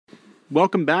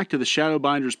Welcome back to the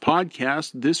Shadowbinders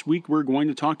podcast. This week we're going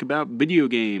to talk about video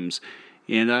games.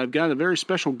 And I've got a very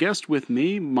special guest with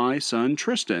me, my son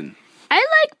Tristan. I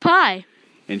like pie.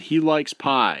 And he likes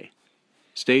pie.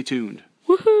 Stay tuned.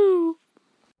 Woohoo!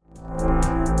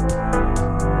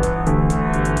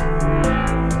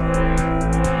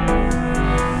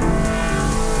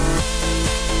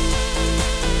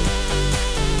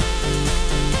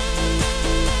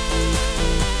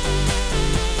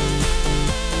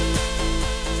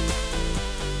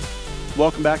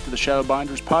 Welcome back to the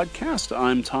Shadowbinders podcast.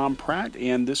 I'm Tom Pratt,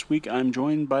 and this week I'm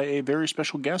joined by a very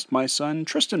special guest, my son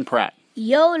Tristan Pratt.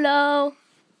 YOLO!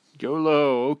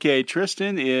 YOLO. Okay,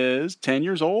 Tristan is 10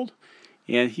 years old,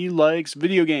 and he likes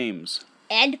video games.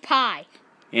 And pie.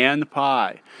 And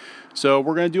pie. So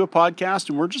we're going to do a podcast,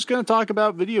 and we're just going to talk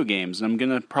about video games. I'm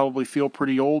going to probably feel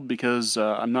pretty old because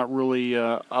I'm not really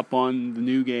up on the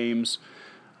new games.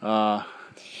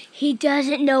 He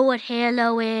doesn't know what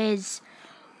Halo is.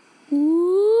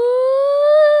 Ooh.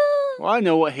 Well, I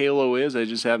know what Halo is. I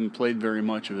just haven't played very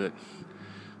much of it.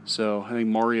 So I think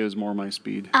Mario is more my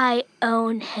speed. I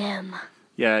own him.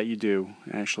 Yeah, you do,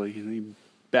 actually. You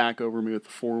back over me with the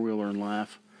four-wheeler and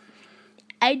laugh.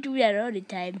 I do that all the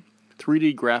time.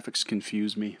 3D graphics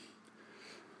confuse me.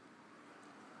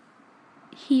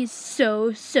 He's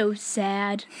so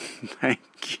sad.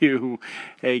 Thank you.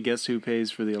 Hey, guess who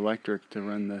pays for the electric to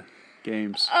run the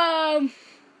games?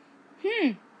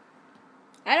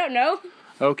 I don't know.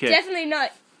 Okay. Definitely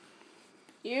not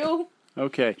you.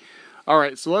 Okay. All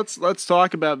right, so let's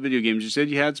talk about video games. You said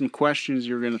you had some questions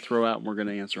you were going to throw out, and we're going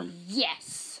to answer them.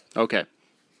 Yes. Okay.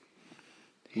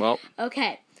 Well.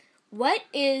 Okay. What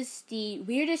is the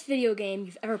weirdest video game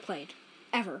you've ever played?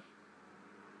 Ever.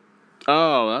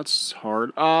 Oh, that's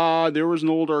hard. There was an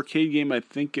old arcade game. I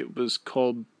think it was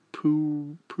called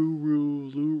Poo-Roo-Roo-Lee,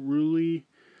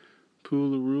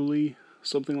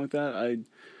 something like that.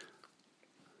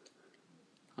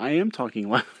 I am talking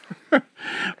loud.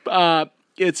 I'll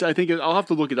have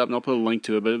to look it up and I'll put a link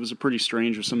to it, but it was a pretty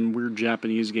strange, or some weird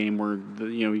Japanese game where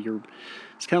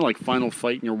it's kind of like Final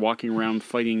Fight and you're walking around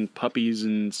fighting puppies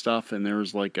and stuff, and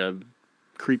there's like a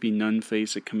creepy nun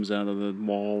face that comes out of the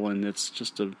wall, and it's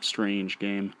just a strange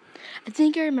game. I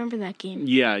think I remember that game.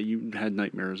 Yeah, you had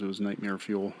nightmares. It was nightmare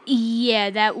fuel.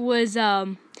 Yeah, that was,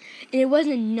 it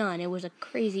wasn't a nun, it was a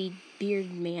crazy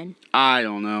beard man. I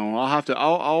don't know.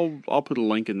 I'll put a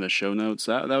link in the show notes.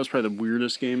 That was probably the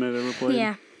weirdest game I've ever played.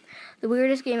 Yeah. The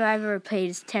weirdest game I've ever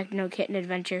played is Techno Kitten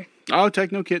Adventure. Oh,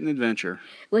 Techno Kitten Adventure.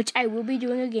 Which I will be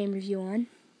doing a game review on.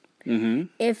 Mm-hmm.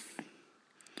 If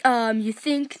you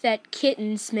think that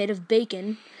kittens made of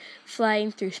bacon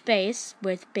flying through space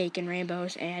with bacon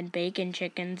rainbows and bacon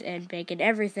chickens and bacon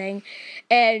everything,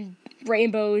 and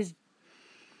rainbows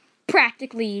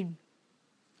practically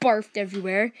barfed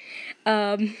everywhere,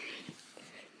 then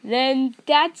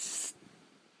that's,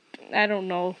 I don't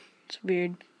know, it's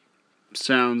weird.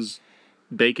 Sounds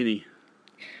bacony.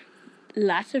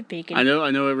 Lots of bacon. I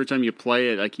know every time you play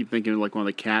it, I keep thinking of like one of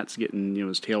the cats getting,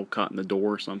 his tail caught in the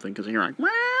door or something, because you're like,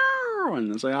 meow,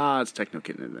 and it's like, it's Techno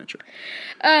Kitten Adventure.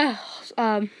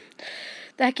 That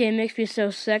game makes me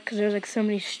so sick, because there's like so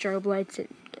many strobe lights.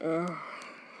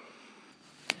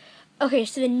 Okay,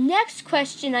 so the next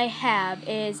question I have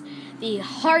is the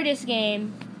hardest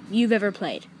game you've ever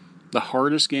played. The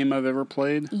hardest game I've ever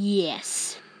played?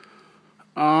 Yes.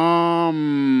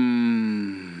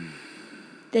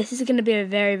 This is going to be a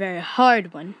very, very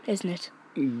hard one, isn't it?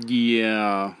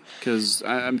 Yeah, because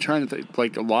I'm trying to think,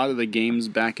 like, a lot of the games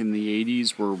back in the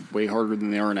 80s were way harder than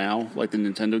they are now, like the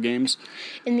Nintendo games.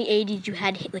 In the 80s, you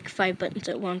had to hit like 5 buttons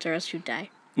at once or else you'd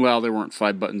die. Well, there weren't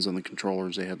 5 buttons on the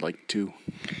controllers, they had like 2.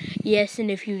 Yes, and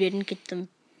if you didn't get them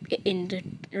in the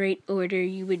right order,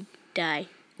 you would die.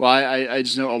 Well, I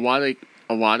just know a lot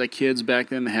of kids back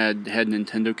then had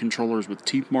Nintendo controllers with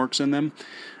teeth marks in them,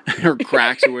 or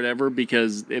cracks or whatever,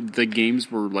 because the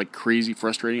games were like crazy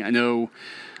frustrating. I know,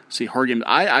 hard games.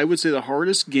 I would say the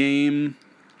hardest game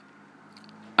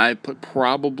I put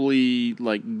probably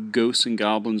like Ghosts and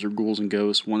Goblins or Ghouls and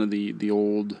Ghosts, one of the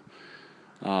old,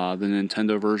 the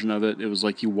Nintendo version of it. It was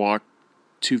like you walk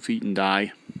 2 feet and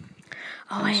die.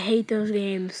 Oh, I hate those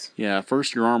games. Yeah,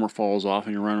 first your armor falls off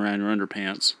and you run around in your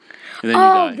underpants, and then you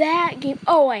die. Oh, that game.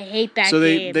 Oh, I hate that game. So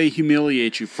they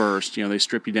humiliate you first. They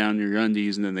strip you down to your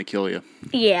undies and then they kill you.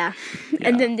 Yeah.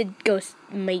 And then the ghost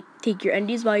might take your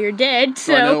undies while you're dead.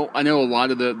 So I know a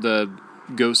lot of the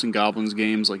Ghosts and Goblins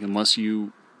games, like, unless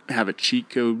you have a cheat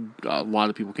code, a lot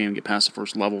of people can't even get past the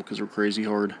first level because they're crazy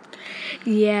hard.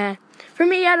 Yeah. For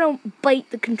me, I don't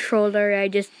bite the controller. I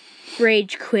just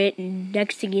rage quit, and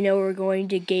next thing you know, we're going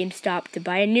to GameStop to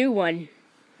buy a new one.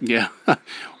 Yeah.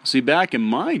 See, back in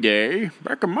my day,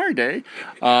 Wait,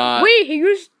 he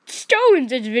used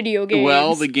stones as video games.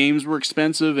 well, the games were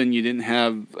expensive, and you didn't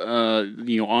have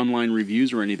online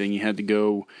reviews or anything. You had to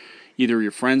go. Either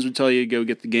your friends would tell you to go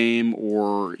get the game,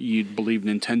 or you'd believe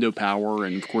Nintendo Power,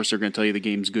 and of course they're going to tell you the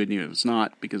game's good, even if it's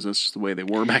not, because that's just the way they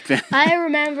were back then. I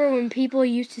remember when people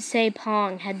used to say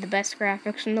Pong had the best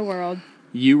graphics in the world.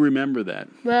 You remember that?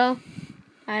 Well,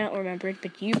 I don't remember it,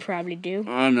 but you probably do.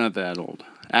 I'm not that old.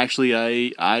 Actually,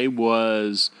 I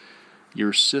was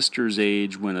your sister's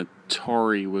age when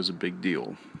Atari was a big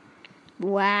deal.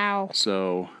 Wow.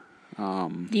 So,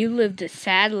 You lived a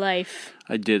sad life.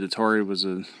 I did. Atari was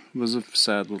a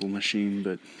sad little machine,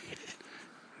 but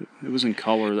it was in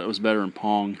color. That was better than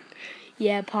Pong.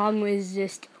 Yeah, Pong was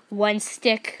just one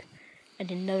stick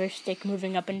and another stick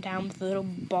moving up and down with a little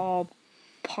ball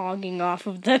ponging off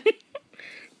of them.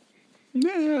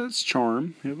 Yeah, it's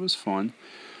charm. It was fun.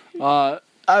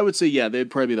 I would say, yeah, they'd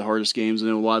probably be the hardest games. And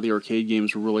a lot of the arcade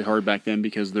games were really hard back then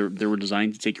because they were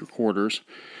designed to take your quarters.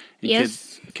 And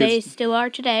Yes, they still are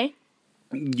today.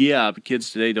 Yeah, but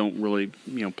kids today don't really,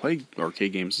 play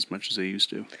arcade games as much as they used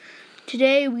to.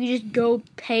 Today, we just go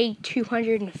pay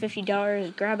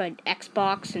 $250, grab an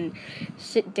Xbox, and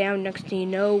sit down. Next thing you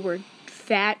know, we're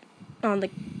fat on the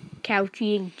couch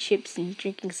eating chips and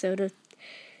drinking soda.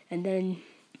 And then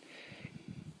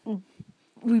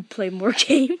we play more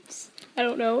games. I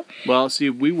don't know. Well, see,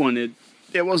 it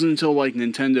wasn't until like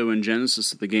Nintendo and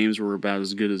Genesis that the games were about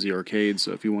as good as the arcades.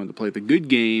 So if you wanted to play the good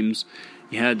games,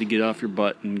 you had to get off your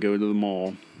butt and go to the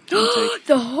mall.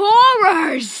 The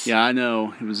horrors! Yeah, I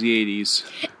know. It was the 80s.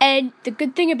 And the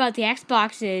good thing about the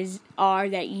Xboxes are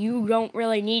that you don't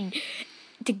really need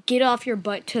to get off your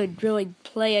butt to really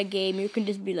play a game. You can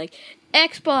just be like,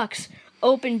 Xbox,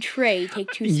 open tray,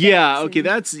 take 2 steps. Yeah, okay,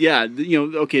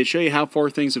 to show you how far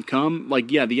things have come. Like,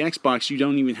 yeah, the Xbox, you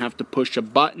don't even have to push a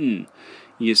button.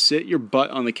 You sit your butt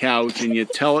on the couch and you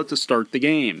tell it to start the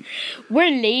game.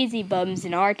 We're lazy bums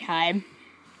in our time.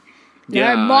 In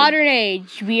Yeah. our modern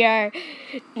age, we are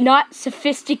not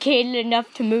sophisticated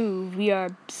enough to move. We are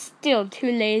still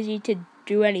too lazy to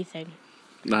do anything.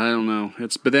 I don't know.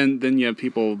 But then you have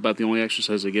people about the only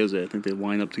exercise they get is I think they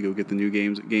line up to go get the new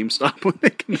games at GameStop when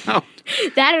they come out.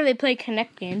 That or they play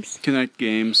Connect games. Connect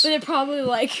games. But they're probably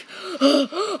like,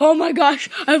 oh my gosh,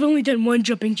 I've only done one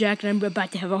jumping jack and I'm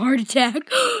about to have a heart attack.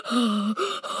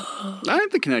 I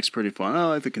think the Connect's pretty fun. I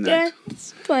like the Connect. Yeah,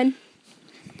 it's fun.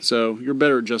 So you're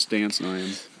better at Just Dance than I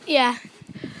am. Yeah.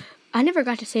 I never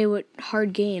got to say what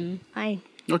hard game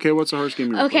Okay, what's the hardest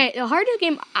game you've Okay, the hardest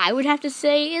game I would have to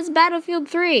say is Battlefield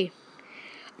 3.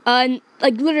 Like,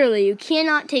 literally, you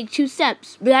cannot take 2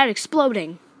 steps without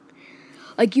exploding.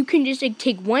 Like, you can just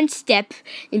take one step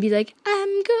and be like,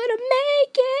 I'm gonna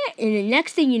make it! And the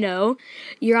next thing you know,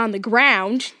 you're on the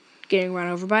ground getting run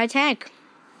over by a tank.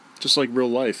 Just like real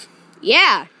life.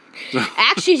 Yeah.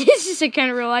 Actually, this is a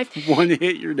kind of real life. One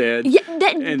hit, you're dead. Yeah,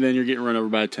 and then you're getting run over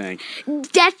by a tank.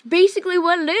 That's basically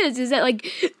what it is. Is that like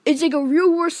it's like a real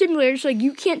war simulator? So like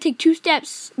you can't take 2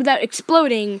 steps without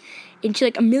exploding into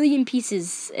like a million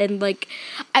pieces. And like,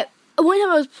 one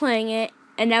time I was playing it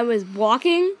and I was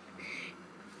walking,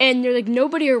 and there's like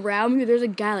nobody around me. There's a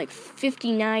guy like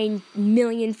 59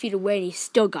 million feet away, and he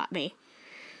still got me.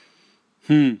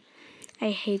 I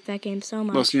hate that game so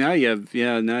much. Well, see, now you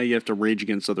have to rage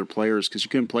against other players because you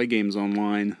couldn't play games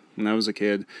online when I was a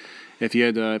kid. If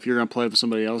you're going to play with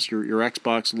somebody else, your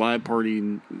Xbox Live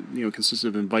party, consisted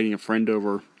of inviting a friend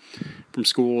over from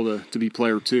school to be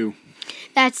player 2.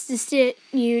 That's just it.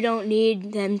 You don't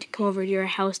need them to come over to your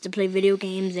house to play video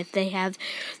games. If they have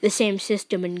the same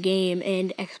system and game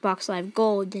and Xbox Live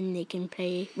Gold, then they can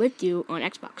play with you on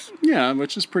Xbox. Yeah,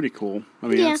 which is pretty cool. I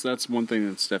mean, Yeah. that's one thing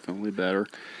that's definitely better.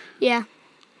 Yeah.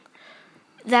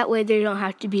 That way they don't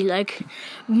have to be like,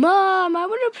 Mom, I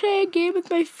want to play a game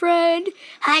with my friend.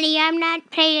 Honey, I'm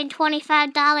not paying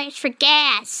 $25 for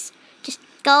gas. Just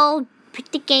go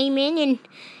put the game in and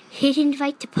hit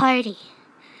invite to party.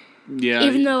 Yeah.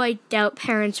 Even though I doubt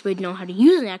parents would know how to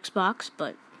use an Xbox,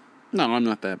 but... No, I'm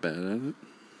not that bad at it.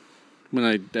 When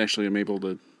I actually am able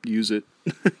to use it.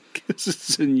 Because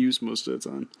it's in use most of the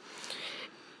time.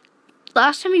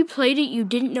 Last time you played it, you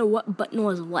didn't know what button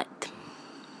was what.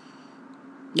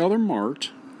 No, they're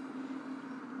marked.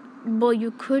 Well,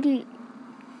 you couldn't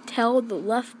tell the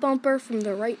left bumper from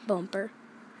the right bumper.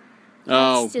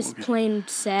 Oh, It's just okay. plain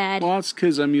sad. Well, that's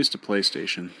because I'm used to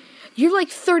PlayStation. You're like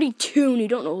 32 and you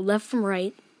don't know left from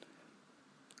right.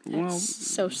 Well,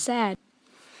 So sad.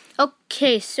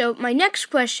 Okay, so my next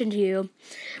question to you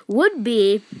would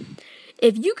be,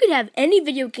 if you could have any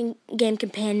video game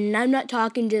companion, and I'm not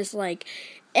talking just like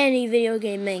any video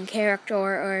game main character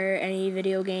or any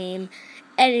video game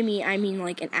enemy, I mean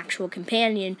like an actual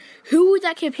companion, who would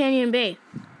that companion be?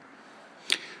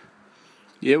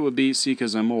 It would be, see,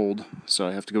 because I'm old, so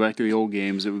I have to go back to the old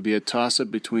games. It would be a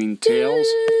toss-up between Tails.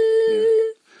 Yeah.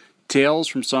 Tails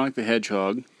from Sonic the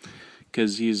Hedgehog,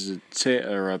 because he's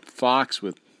a fox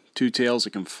with two tails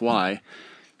that can fly.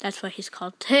 That's why he's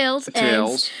called Tails.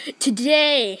 Tails. And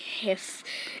today, if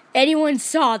anyone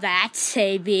saw that,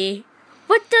 say be,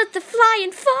 what does the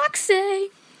flying fox say?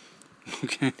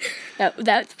 Okay.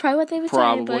 That's probably what they would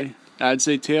Probably. say. I'd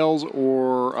say Tails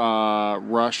or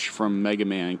Rush from Mega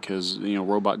Man, because,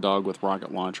 Robot Dog with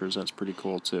rocket launchers, that's pretty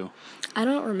cool, too. I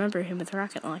don't remember him with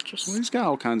rocket launchers. Well, he's got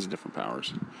all kinds of different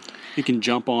powers. He can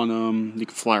jump on them, he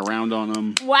can fly around on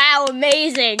them. Wow,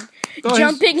 amazing!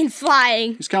 Jumping and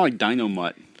flying. He's kind of like Dino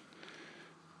Mutt.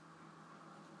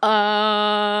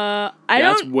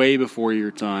 That's way before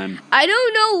your time. I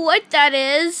don't know what that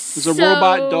is. It's a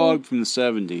robot dog from the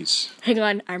 70s. Hang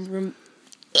on,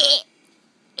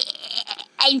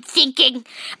 I'm thinking.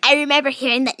 I remember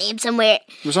hearing that name somewhere.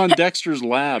 It was on Dexter's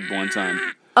Lab one time.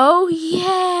 Oh,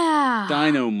 yeah.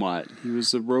 Dino Mutt. He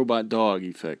was the robot dog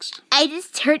he fixed. I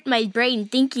just hurt my brain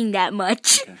thinking that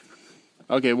much.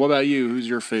 Okay, what about you? Who's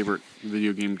your favorite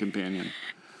video game companion?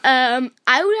 I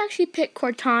would actually pick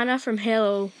Cortana from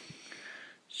Halo.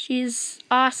 She's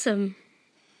awesome.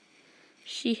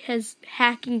 She has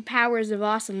hacking powers of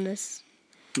awesomeness.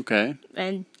 Okay.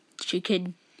 And she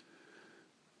could...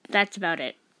 That's about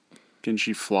it. Can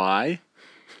she fly?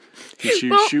 Can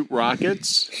she shoot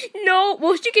rockets? No,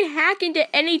 well, she can hack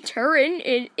into any turret,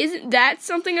 and isn't that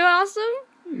something awesome?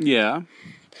 Yeah.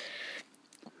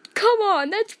 Come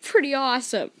on, that's pretty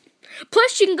awesome.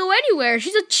 Plus, she can go anywhere.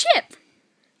 She's a chip.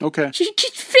 Okay. She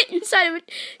can fit inside of it.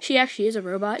 She actually is a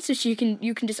robot, so you can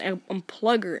just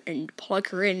unplug her and plug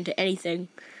her into anything.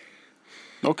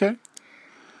 Okay.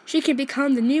 She can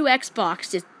become the new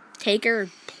Xbox. Just take her,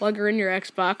 plug her in your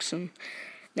Xbox, and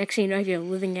next thing you know, you have a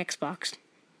living Xbox.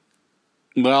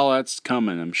 Well, that's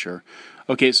coming, I'm sure.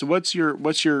 Okay, so what's your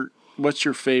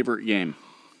favorite game?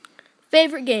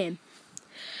 Favorite game?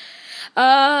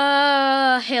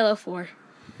 Halo 4.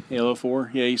 Halo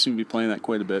 4? Yeah, you seem to be playing that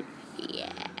quite a bit.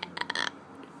 Yeah.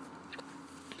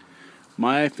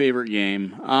 My favorite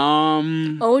game.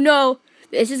 Oh no,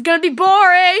 this is gonna be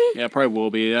boring. Yeah, it probably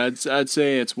will be. I'd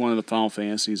say it's one of the Final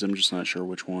Fantasies. I'm just not sure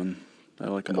which one. I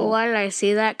like them all. Why did I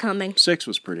see that coming? 6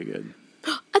 was pretty good.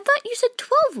 I thought you said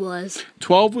 12 was.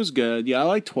 12 was good. Yeah, I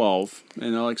like 12,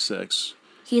 and I like 6.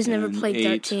 He's never And played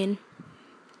 8. 13.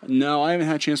 No, I haven't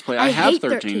had a chance to play it. I have hate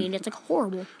 13. It's like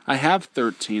horrible. I have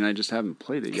 13. I just haven't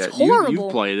played it yet. It's horrible.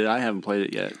 You've played it. I haven't played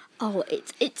it yet. Oh,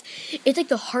 it's like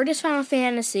the hardest Final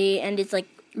Fantasy, and it's like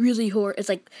really hard. It's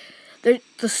like the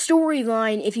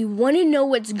storyline. If you want to know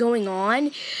what's going on,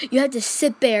 you have to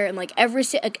sit there and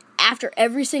after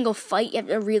every single fight, you have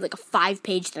to read like a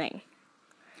 5-page thing.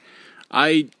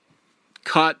 I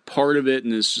caught part of it,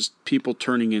 and it's just people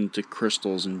turning into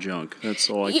crystals and junk. That's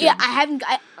all I can. Yeah,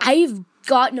 I've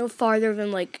got no farther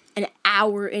than like an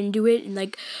hour into it, and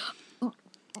like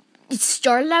it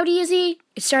started out easy.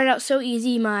 It started out so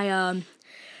easy. My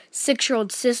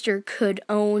 6-year-old sister could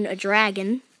own a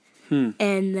dragon, and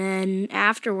then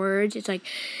afterwards, it's like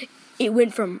it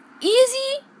went from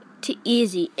easy to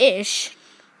easy-ish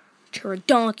to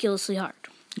ridiculously hard.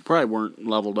 You probably weren't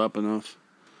leveled up enough.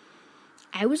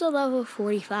 I was a level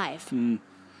 45.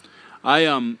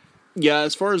 Yeah,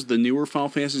 as far as the newer Final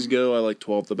Fantasies go, I like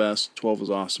 12 the best. 12 was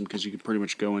awesome because you could pretty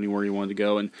much go anywhere you wanted to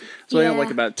go, and so I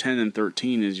like about 10 and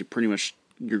 13 is you pretty much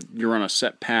you're on a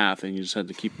set path and you just had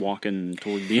to keep walking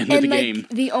toward the end of the game.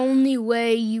 The only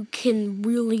way you can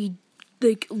really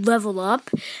level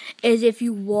up is if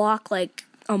you walk like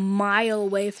a mile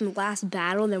away from the last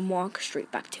battle and then walk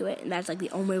straight back to it, and that's like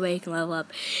the only way you can level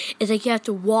up. It's like you have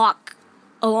to walk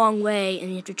a long way and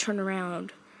you have to turn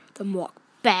around, then walk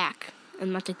back.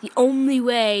 And that's like the only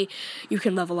way you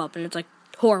can level up, and it's like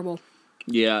horrible.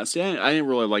 Yeah, see, I didn't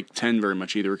really like 10 very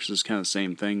much either because it's kind of the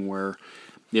same thing where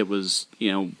it was,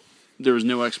 there was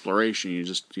no exploration.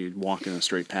 You'd walk in a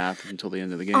straight path until the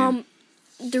end of the game.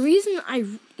 The reason I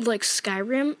like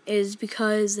Skyrim is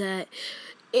because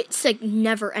it's like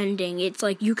never ending. It's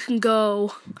like you can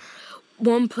go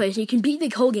one place, you can beat the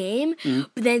whole game,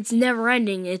 but then it's never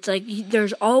ending. It's like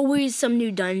there's always some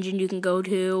new dungeon you can go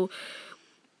to.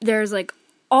 There's like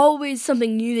always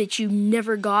something new that you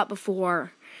never got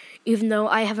before. Even though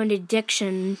I have an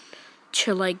addiction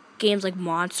to like games like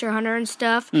Monster Hunter and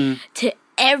stuff, to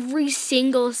every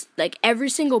single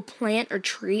plant or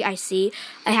tree I see,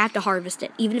 I have to harvest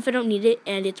it. Even if I don't need it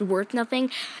and it's worth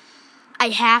nothing, I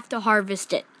have to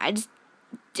harvest it.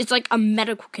 it's like a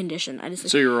medical condition.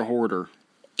 So you're a hoarder.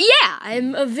 Yeah,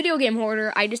 I'm a video game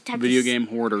hoarder. I just have game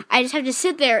hoarder. I just have to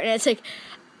sit there, and it's like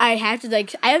I have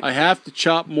to I have to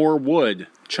chop more wood.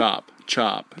 Chop.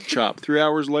 3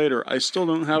 hours later, I still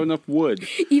don't have enough wood.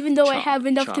 Even though I have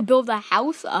enough to build a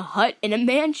house, a hut, and a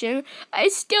mansion, I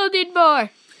still need more.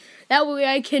 That way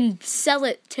I can sell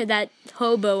it to that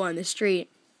hobo on the street.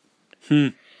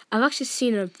 I've actually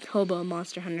seen a hobo in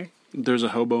Monster Hunter. There's a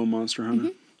hobo in Monster Hunter?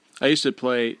 Mm-hmm. I used to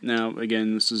play, now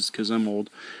again, this is because I'm old,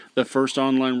 the first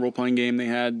online role-playing game they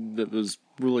had that was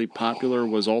really popular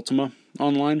was Ultima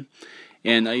Online.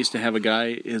 And I used to have a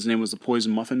guy, his name was the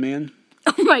Poison Muffin Man.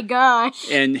 Oh my gosh.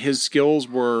 And his skills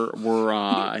were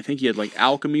I think he had like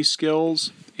alchemy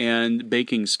skills and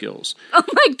baking skills. Oh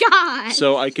my god.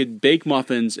 So I could bake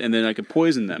muffins and then I could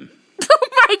poison them. Oh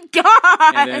my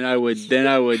god. And then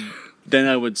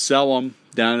I would sell them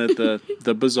down at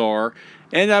the bazaar.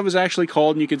 And I was actually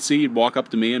called, and you could see, he'd walk up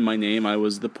to me and my name. I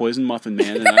was the Poison Muffin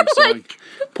Man, and I was selling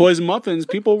poison muffins.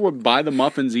 People would buy the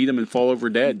muffins, eat them, and fall over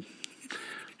dead.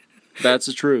 That's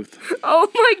the truth. Oh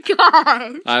my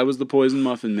god! I was the Poison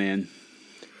Muffin Man.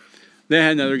 They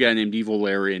had another guy named Evil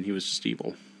Larry, and he was just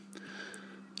evil.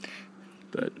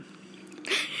 But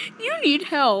you need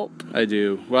help. I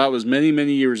do. Well, it was many,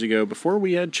 many years ago, before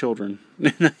we had children,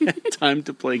 and I had time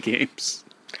to play games.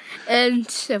 And,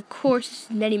 of course,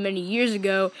 many, many years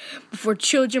ago, before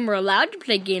children were allowed to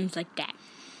play games like that.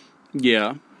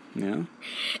 Yeah.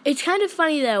 It's kind of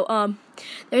funny, though.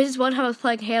 There's this one time I was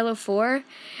playing Halo 4,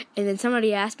 and then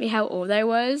somebody asked me how old I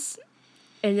was,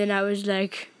 and then I was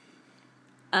like,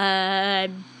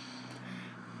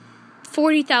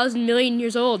 40,000 million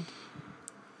years old.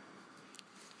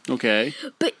 Okay.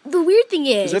 But the weird thing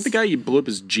is... Is that the guy you blew up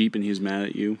his Jeep and he was mad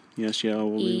at you? Yes, yeah, how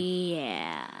old are you?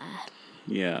 Yeah.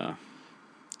 Yeah.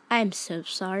 I'm so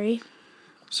sorry.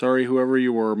 Sorry, whoever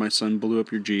you were, my son blew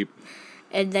up your Jeep.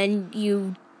 And then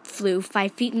you flew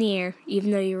 5 feet in the air,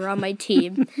 even though you were on my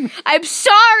team. I'm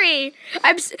sorry!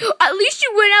 At least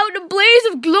you went out in a blaze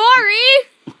of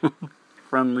glory!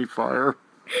 Friendly fire.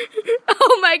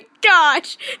 Oh my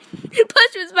gosh!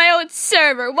 Plus it was my own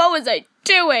server. What was I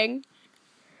doing?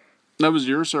 That was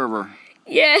your server.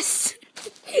 Yes.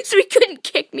 So he couldn't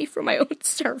kick me from my own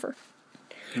server.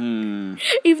 Even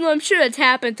though I'm sure that's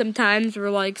happened sometimes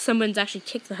where, like, someone's actually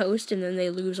kicked the host and then they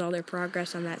lose all their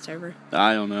progress on that server.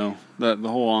 I don't know. The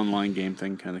whole online game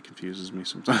thing kind of confuses me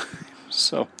sometimes.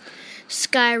 So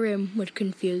Skyrim would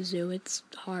confuse you. It's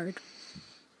hard.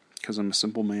 Because I'm a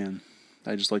simple man.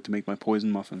 I just like to make my poison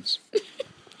muffins.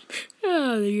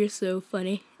 Oh, you're so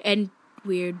funny. And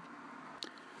weird.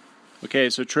 Okay,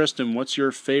 so Tristan, what's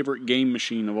your favorite game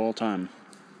machine of all time?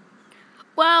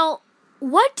 Well...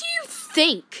 what do you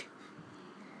think?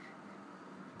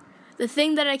 The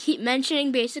thing that I keep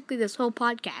mentioning basically this whole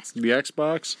podcast. The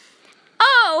Xbox?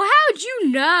 Oh, how'd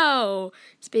you know?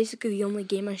 It's basically the only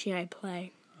game machine I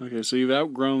play. Okay, so you've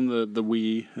outgrown the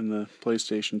Wii and the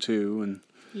PlayStation 2 and...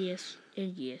 Yes,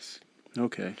 and yes.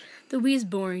 Okay. The Wii's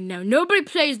boring now. Nobody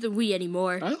plays the Wii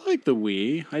anymore. I like the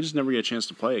Wii. I just never get a chance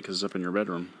to play it because it's up in your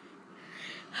bedroom.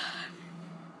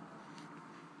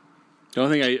 The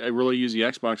only thing I really use the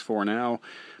Xbox for now,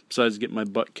 besides getting my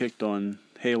butt kicked on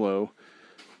Halo,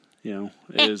 is, we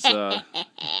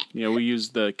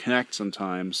use the Kinect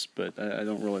sometimes, but I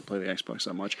don't really play the Xbox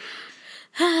that much.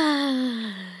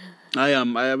 I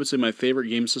would say my favorite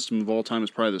game system of all time is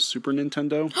probably the Super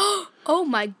Nintendo. Oh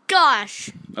my gosh!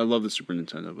 I love the Super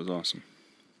Nintendo. It was awesome.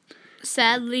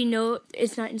 Sadly, no,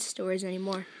 it's not in stores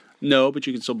anymore. No, but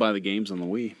you can still buy the games on the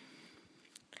Wii.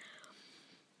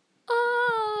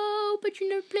 But you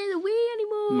never play the Wii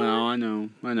anymore. No, I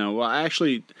know. Well,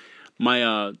 actually,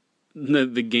 my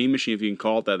the game machine, if you can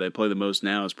call it that I play the most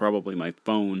now is probably my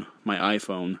phone, my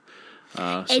iPhone.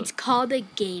 It's called a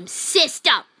game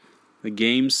system. The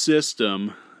game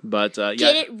system, but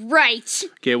Get it right.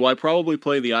 Okay, well, I probably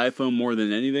play the iPhone more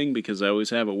than anything because I always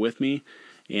have it with me,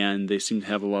 and they seem to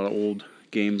have a lot of old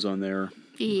games on there.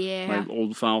 Yeah. My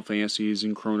old Final Fantasies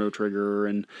and Chrono Trigger,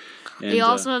 and they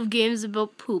also have games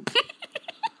about poop.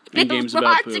 And games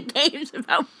about poop. Lots of games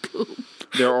about poop.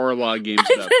 There are a lot of games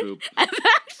about poop. I've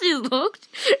actually looked,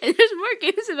 and there's more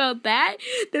games about that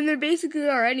than there basically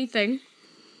are anything.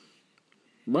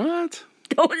 What?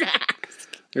 Don't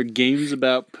ask. There are games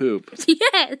about poop.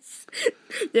 Yes.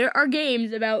 There are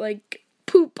games about, like,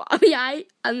 poop on the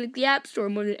App Store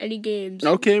more than any games.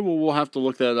 Okay, well, we'll have to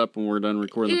look that up when we're done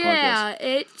recording the podcast. Yeah,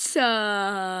 it's,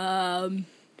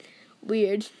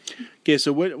 weird. Okay,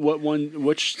 so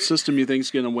which system do you think is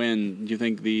going to win? Do you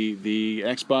think the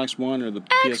Xbox One or the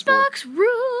PS4? Xbox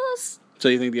rules! So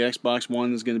you think the Xbox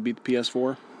One is going to beat the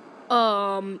PS4?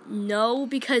 No,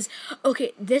 because,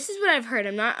 okay, this is what I've heard.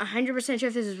 I'm not 100% sure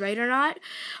if this is right or not,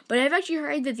 but I've actually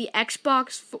heard that the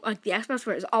Xbox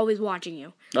One is always watching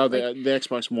you. Oh, the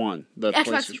Xbox One. The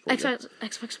PlayStation 4.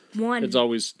 Xbox One. It's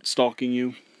always stalking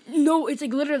you? No, it's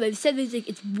like literally, they said it's like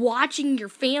it's watching your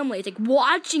family. It's like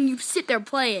watching you sit there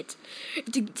play it.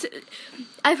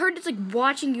 I've heard it's like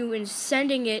watching you and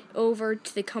sending it over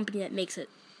to the company that makes it.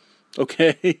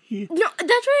 Okay. No, that's what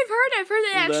I've heard. I've heard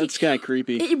that actually. That's kind of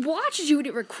creepy. It watches you and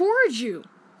it records you.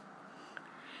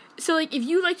 So, like, if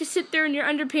you like to sit there in your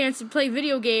underpants and play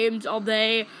video games all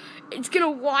day, it's gonna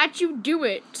watch you do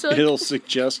it. So like, it'll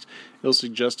suggest a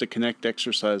Kinect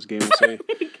exercise game and say,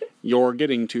 "You're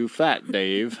getting too fat,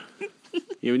 Dave.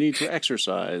 You need to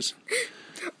exercise."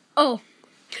 Oh,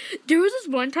 there was this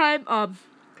one time,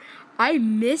 I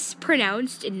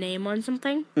mispronounced a name on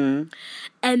something,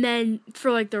 and then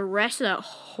for like the rest of that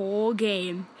whole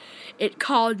game, it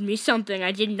called me something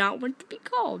I did not want to be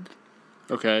called.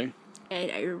 Okay. And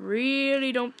I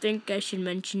really don't think I should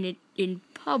mention it in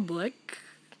public.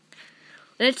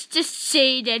 Let's just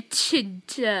say that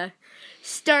it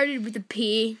started with a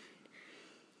P,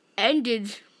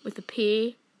 ended with a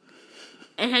P,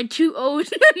 and had two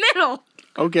O's in the middle.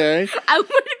 Okay. I want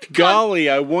to be Golly,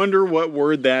 I wonder what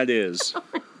word that is. Oh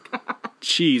my God.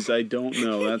 Jeez, I don't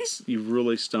know. You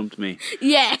really stumped me.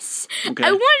 Yes. Okay.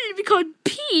 I wanted to be called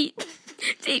Pete.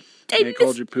 They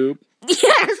called you poop?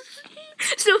 Yes.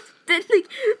 So then, like,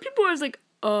 people was like,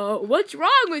 what's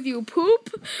wrong with you,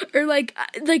 poop? Or like,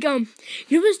 you know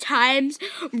those times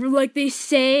where, like, they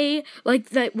say, like,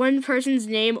 that one person's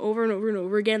name over and over and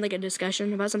over again, like a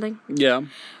discussion about something? Yeah.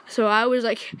 So I was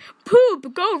like,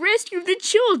 poop, go rescue the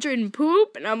children,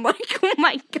 poop. And I'm like, oh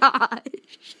my gosh.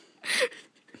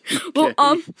 Okay. Well,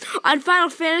 on Final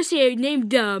Fantasy, I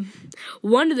named,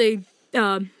 one of the,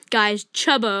 guys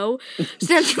Chubbo.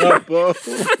 So Chubbo.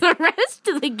 For the rest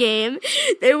of the game,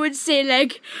 they would say,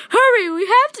 like, hurry, we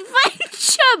have to find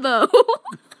Chubbo.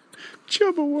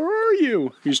 Chubbo, where are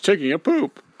you? He's taking a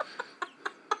poop.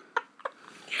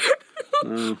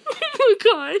 Oh my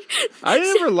God. I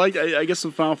never liked, I guess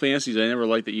in Final Fantasies, I never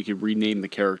liked that you could rename the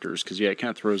characters, because, yeah, it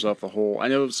kind of throws off the whole. I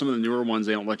know some of the newer ones,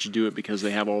 they don't let you do it because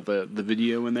they have all the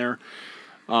video in there.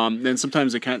 Then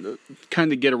sometimes they kind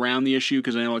of get around the issue,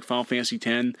 because I know, like, Final Fantasy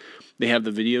X, they have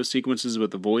the video sequences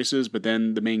with the voices, but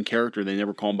then the main character, they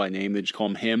never call him by name, they just call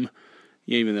him him.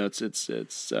 Yeah, even though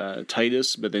it's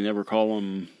Titus, but they never call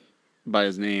him by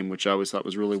his name, which I always thought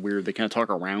was really weird. They kind of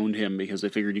talk around him because they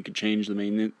figured you could change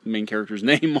the main character's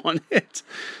name on it.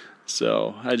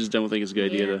 So I just don't think it's a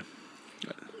good idea to.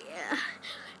 Yeah,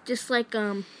 just like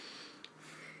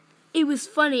it was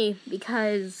funny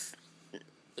because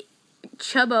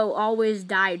Chubbo always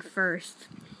died first.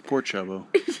 Poor Chubbo.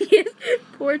 Yes,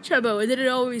 poor Chubbo, and then it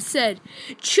always said,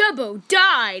 "Chubbo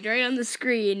died" right on the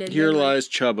screen. And here lies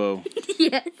Chubbo.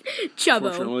 Yes,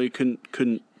 Chubbo. Fortunately,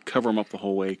 couldn't cover him up the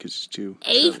whole way because he's too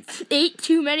ate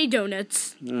too many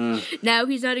donuts. Now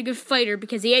he's not a good fighter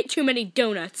because he ate too many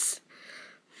donuts.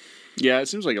 Yeah, it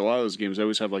seems like a lot of those games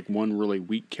always have like one really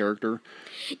weak character.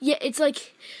 Yeah, it's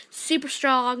like super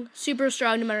strong,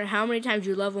 no matter how many times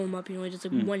you level him up, you only just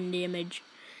like one damage.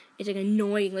 It's like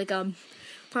annoying, like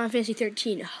Final Fantasy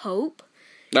 13 Hope.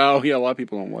 Oh yeah, a lot of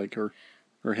people don't like her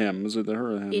or him. Is it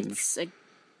her or him? It's a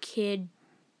kid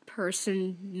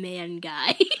person man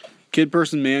guy. Kid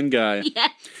person man guy.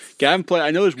 Yes. Gavin play.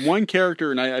 I know there's one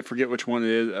character, and I forget which one it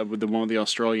is, with the one with the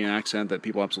Australian accent that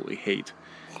people absolutely hate.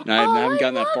 And I haven't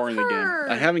gotten that far in the game.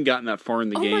 I haven't gotten that far in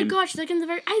the game. Oh my gosh, like in the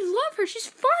very, I love her. She's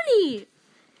funny.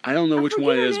 I don't know which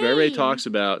one it is, but everybody talks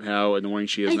about how annoying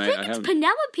she is. I think it's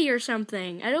Penelope or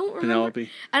something. I don't remember. Penelope.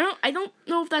 I don't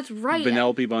know if that's right.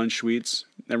 Penelope von Schweetz.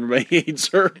 Everybody hates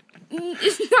her.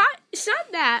 It's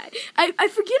not that. I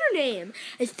forget her name.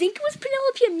 I think it was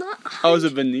Penelope. I'm not. Oh, is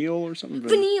it Vanille or something?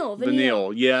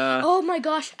 Vanille. Yeah. Oh my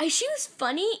gosh, she was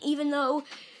funny, even though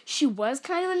she was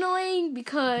kind of annoying,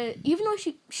 because even though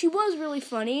she was really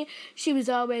funny, she was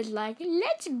always like,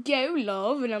 "Let's go,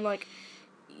 love," and I'm like,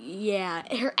 yeah,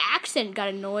 her accent got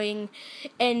annoying,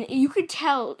 and you could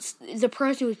tell the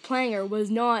person who was playing her was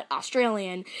not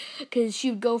Australian, because she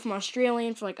would go from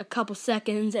Australian for like a couple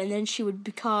seconds, and then she would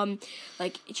become,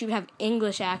 like, she would have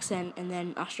English accent, and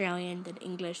then Australian, then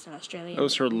English, then Australian. That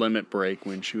was her limit break.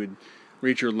 When she would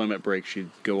reach her limit break,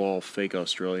 she'd go all fake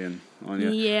Australian on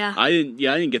you. Yeah. I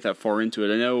didn't get that far into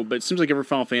it, I know, but it seems like every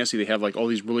Final Fantasy, they have like all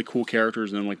these really cool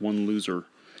characters, and then like one loser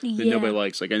that nobody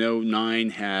likes. Like, I know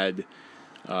 9 had...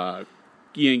 you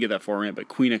didn't get that far in it, but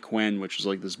Queen Aquen, which is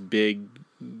like this big,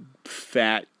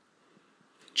 fat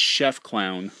chef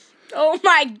clown. Oh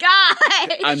my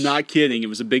god! I'm not kidding. It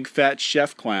was a big fat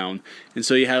chef clown. And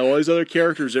so you had all these other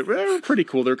characters that were pretty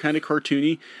cool. They're kind of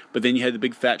cartoony, but then you had the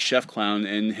big fat chef clown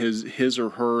and his or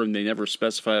her, and they never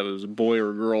specified if it was a boy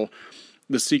or a girl.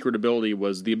 The secret ability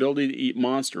was the ability to eat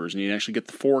monsters, and you'd actually get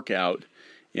the fork out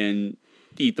and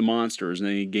eat the monsters, and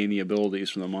then you gain the abilities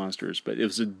from the monsters. But it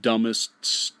was the dumbest,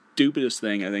 stupidest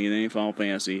thing, I think, in any Final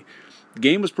Fantasy. The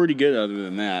game was pretty good other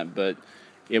than that, but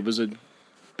it was a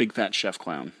big fat chef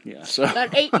clown. Yeah, so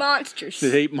That ate monsters.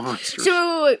 it ate monsters.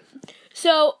 So, wait.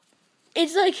 So,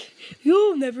 it's like,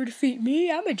 you'll never defeat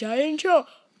me. I'm a giant show.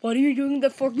 What are you doing with the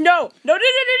fork? No.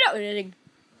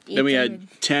 And then we had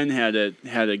 10 had a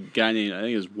guy named, I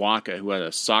think it was Waka, who had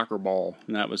a soccer ball,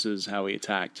 and that was how he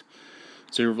attacked.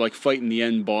 So you're like fighting the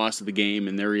end boss of the game,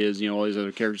 and there he is. All these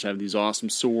other characters have these awesome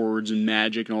swords and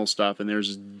magic and all stuff, and there's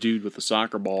this dude with a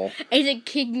soccer ball. And he's like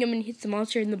kicking him and hits the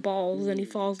monster in the balls, and he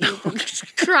falls over,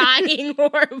 just crying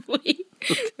horribly.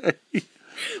 Okay.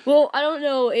 Well, I don't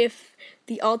know if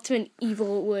the ultimate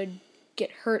evil would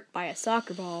get hurt by a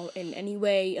soccer ball in any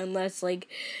way, unless like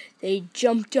they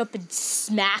jumped up and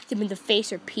smacked him in the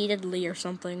face repeatedly or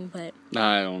something. But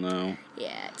I don't know.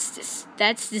 yeah,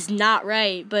 that's just not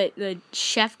right. But the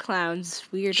chef clown's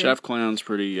weird. Chef clown's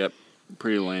pretty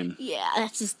lame. Yeah,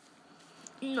 that's just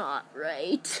not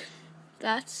right.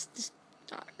 That's just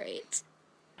not right.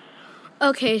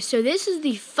 Okay, so this is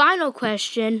the final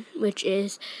question, which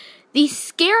is the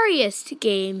scariest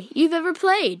game you've ever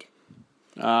played.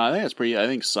 I think it's pretty. I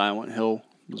think Silent Hill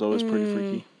was always pretty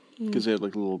freaky because they had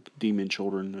like little demon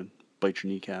children that bite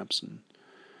your kneecaps, and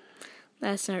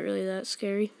That's not really that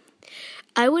scary.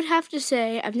 I would have to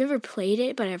say, I've never played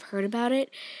it, but I've heard about it,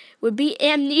 would be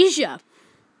Amnesia.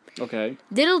 okay.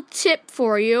 Little tip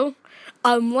for you,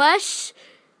 unless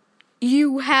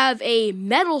you have a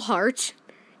metal heart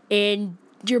and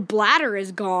your bladder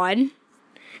is gone,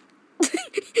 then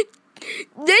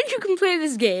you can play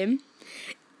this game.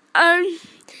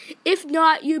 If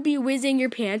not, you'll be whizzing your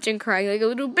pants and crying like a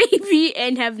little baby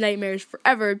and have nightmares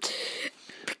forever.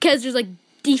 Because there's like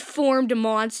deformed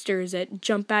monsters that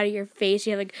jump out of your face.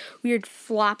 You have like weird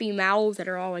floppy mouths that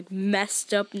are all like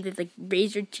messed up, and they have like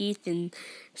razor teeth and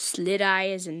slit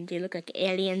eyes, and they look like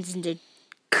aliens, and they're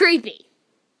creepy.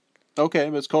 Okay,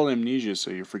 but it's called Amnesia,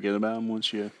 so you forget about them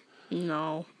once you...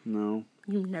 No, No.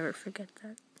 you never forget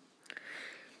that.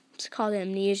 It's called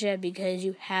Amnesia because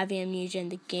you have amnesia in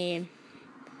the game.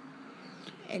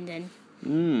 And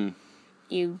then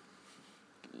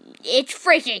it's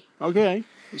freaky. Okay.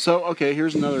 So,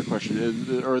 here's another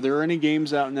question. Are there any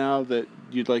games out now that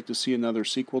you'd like to see another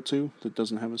sequel to that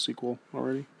doesn't have a sequel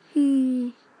already?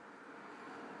 Well,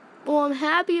 I'm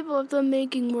happy about them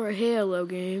making more Halo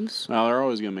games. Well, they're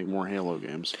always going to make more Halo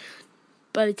games.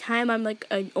 By the time I'm like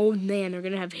an old man, they're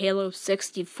going to have Halo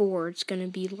 64. It's going to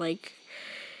be like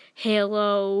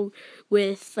Halo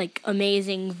with like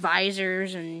amazing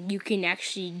visors, and you can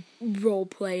actually role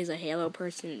play as a Halo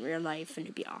person in real life, and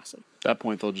it'd be awesome. At that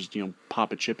point, they'll just,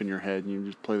 pop a chip in your head and you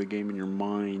just play the game in your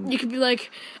mind. You could be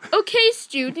like, okay,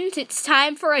 students, it's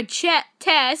time for a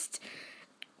test.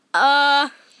 I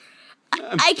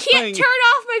can't turn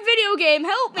off my video game.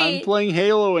 Help me. I'm playing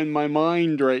Halo in my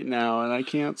mind right now, and I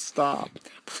can't stop.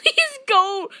 Please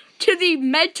go to the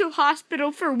mental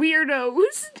hospital for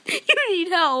weirdos. You need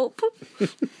help.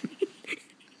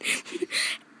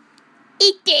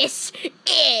 Eat this.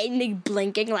 And like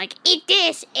blinking like, eat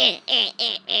this. And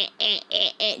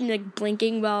like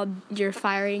blinking while you're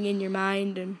firing in your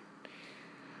mind. And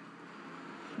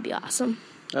it'd be awesome.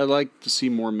 I'd like to see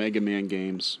more Mega Man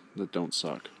games that don't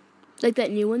suck. Like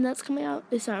that new one that's coming out.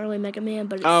 It's not really Mega Man,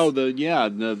 but it's... Oh, the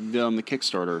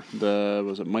Kickstarter.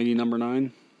 Was it Mighty Number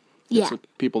 9? Yeah. It's the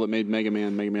people that made Mega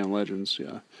Man Legends,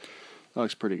 yeah. That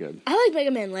looks pretty good. I like Mega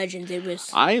Man Legends.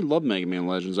 I love Mega Man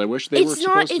Legends. I wish they were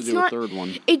supposed to do a third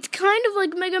one. It's kind of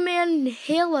like Mega Man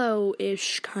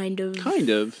Halo-ish, kind of. Kind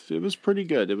of. It was pretty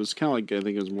good. It was kind of like, I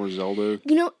think it was more Zelda.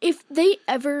 If they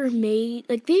ever made...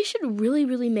 Like, they should really,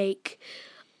 really make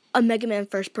a Mega Man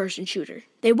first-person shooter.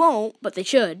 They won't, but they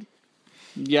should.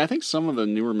 Yeah, I think some of the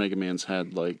newer Mega Mans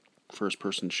had, like,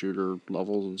 first-person shooter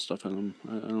levels and stuff in them.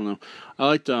 I don't know. I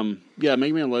liked, Mega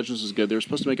Man Legends was good. They were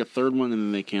supposed to make a third one, and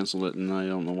then they canceled it, and I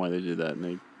don't know why they did that, and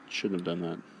they shouldn't have done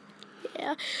that.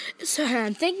 Yeah. So,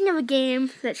 I'm thinking of a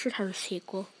game that should have a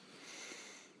sequel.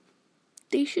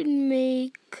 They should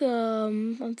make,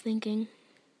 I'm thinking...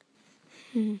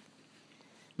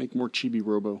 Make more Chibi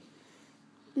Robo.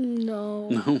 No.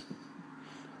 No?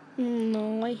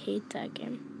 No, I hate that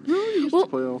game. Really? You used to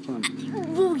play it all the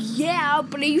time. Well, yeah,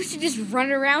 but I used to just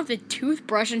run around with a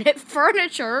toothbrush and hit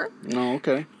furniture. Oh,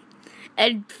 okay.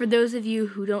 And for those of you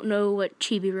who don't know what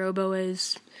Chibi Robo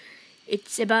is,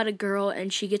 It's about a girl,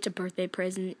 and she gets a birthday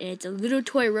present, and it's a little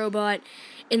toy robot,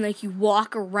 and, like, you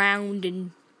walk around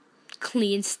and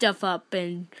clean stuff up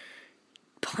and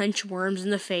punch worms in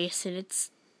the face, and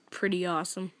it's pretty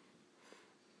awesome.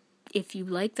 If you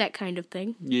like that kind of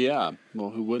thing. Yeah,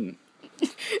 well, who wouldn't?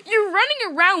 You're running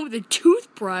around with a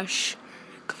toothbrush,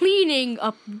 cleaning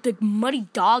up the muddy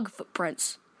dog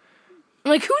footprints.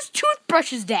 Like, whose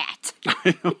toothbrush is that?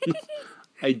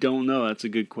 I don't know. That's a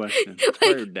good question. Probably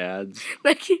your dad's.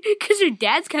 Like, because your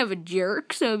dad's kind of a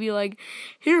jerk, so it'd be like,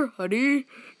 here, honey,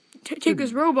 take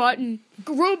this robot and...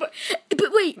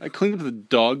 But wait. I cleaned up the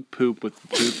dog poop with the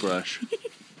toothbrush.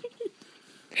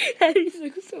 And he's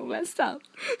like so messed up.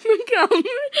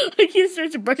 Like he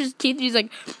starts to brush his teeth and he's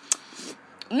like,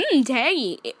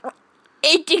 tangy.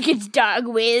 It think it's dog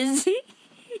whiz.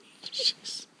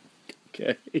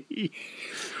 Okay.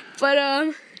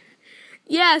 But,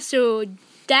 yeah, so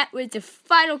that was the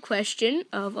final question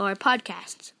of our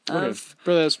podcast.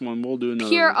 For this one, we'll do another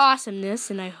Pure one. awesomeness,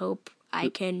 and I hope I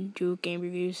can do game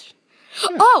reviews.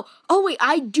 Yeah. Oh, wait,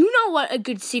 I do know what a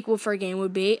good sequel for a game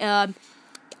would be.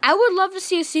 I would love to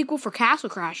see a sequel for Castle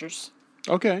Crashers.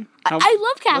 Okay. I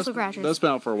love Castle Crashers. That's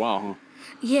been out for a while, huh?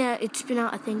 Yeah, it's been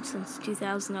out, I think, since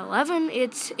 2011.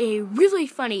 It's a really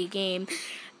funny game.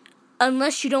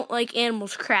 Unless you don't like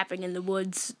animals crapping in the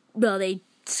woods. Well, they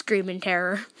scream in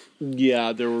terror.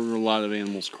 Yeah, there were a lot of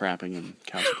animals crapping in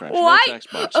Castle Crashers. Why? That's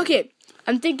Xbox. Okay,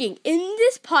 I'm thinking, in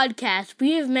this podcast,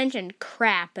 we have mentioned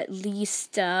crap at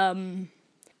least 50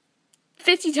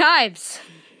 times.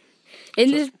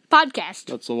 In this podcast.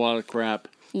 That's a lot of crap.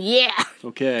 Yeah.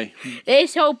 Okay.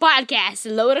 This whole podcast is a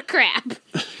load of crap.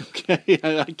 Okay,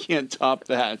 I can't top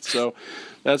that. So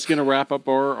that's going to wrap up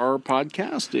our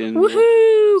podcast. And Woohoo!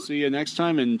 we'll see you next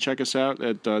time. And check us out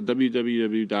at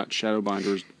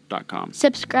www.shadowbinders.com.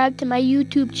 Subscribe to my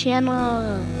YouTube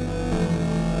channel.